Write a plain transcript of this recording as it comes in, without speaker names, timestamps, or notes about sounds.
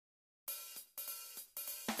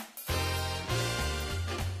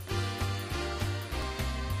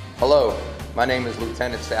Hello, my name is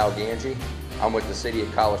Lieutenant Sal Gangi. I'm with the City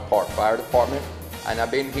of College Park Fire Department, and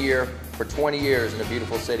I've been here for 20 years in the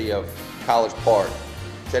beautiful city of College Park.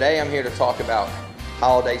 Today I'm here to talk about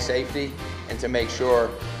holiday safety and to make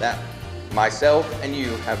sure that myself and you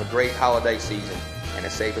have a great holiday season and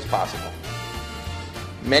as safe as possible.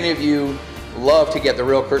 Many of you love to get the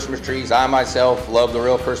real Christmas trees. I myself love the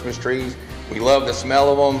real Christmas trees. We love the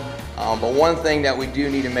smell of them. But one thing that we do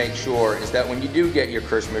need to make sure is that when you do get your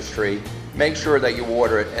Christmas tree, make sure that you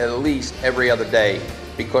water it at least every other day,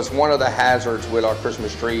 because one of the hazards with our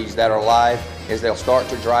Christmas trees that are live is they'll start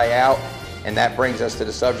to dry out, and that brings us to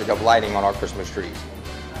the subject of lighting on our Christmas trees.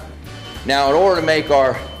 Now, in order to make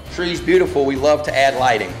our trees beautiful, we love to add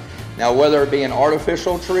lighting. Now, whether it be an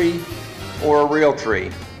artificial tree or a real tree,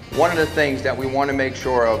 one of the things that we want to make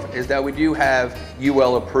sure of is that we do have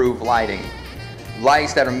UL approved lighting.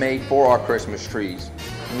 Lights that are made for our Christmas trees.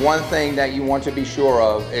 One thing that you want to be sure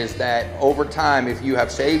of is that over time, if you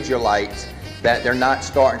have saved your lights, that they're not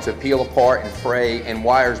starting to peel apart and fray and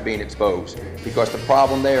wires being exposed, because the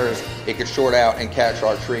problem there is it could short out and catch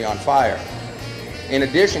our tree on fire. In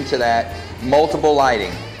addition to that, multiple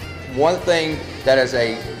lighting. One thing that is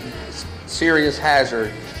a serious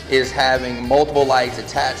hazard is having multiple lights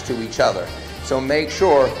attached to each other. So make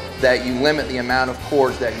sure that you limit the amount of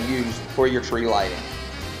cords that you use for your tree lighting.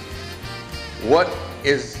 What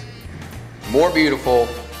is more beautiful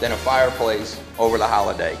than a fireplace over the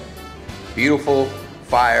holiday? Beautiful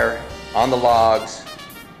fire on the logs,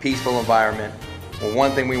 peaceful environment. Well,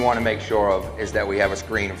 one thing we want to make sure of is that we have a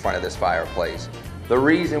screen in front of this fireplace. The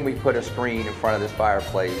reason we put a screen in front of this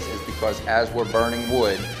fireplace is because as we're burning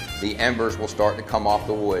wood, the embers will start to come off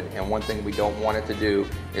the wood, and one thing we don't want it to do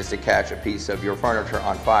is to catch a piece of your furniture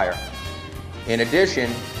on fire. In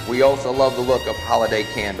addition, we also love the look of holiday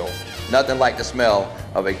candles. Nothing like the smell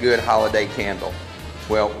of a good holiday candle.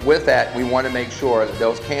 Well, with that, we want to make sure that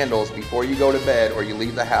those candles, before you go to bed or you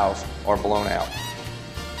leave the house, are blown out.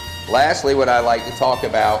 Lastly, what I like to talk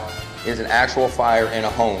about is an actual fire in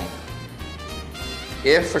a home.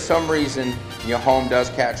 If for some reason your home does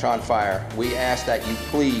catch on fire, we ask that you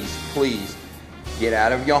please get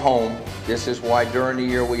out of your home. This is why during the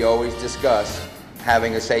year we always discuss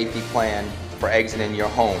having a safety plan for exiting your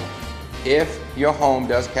home. If your home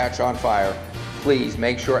does catch on fire, please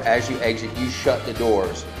make sure as you exit you shut the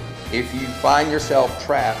doors. If you find yourself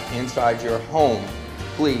trapped inside your home,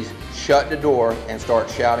 please shut the door and start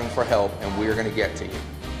shouting for help, and we're going to get to you.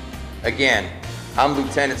 Again, I'm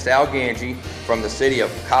Lieutenant Sal Gangi from the city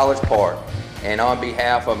of College Park, and on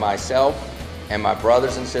behalf of myself and my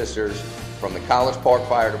brothers and sisters from the College Park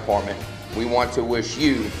Fire Department, we want to wish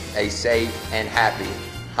you a safe and happy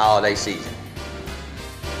holiday season.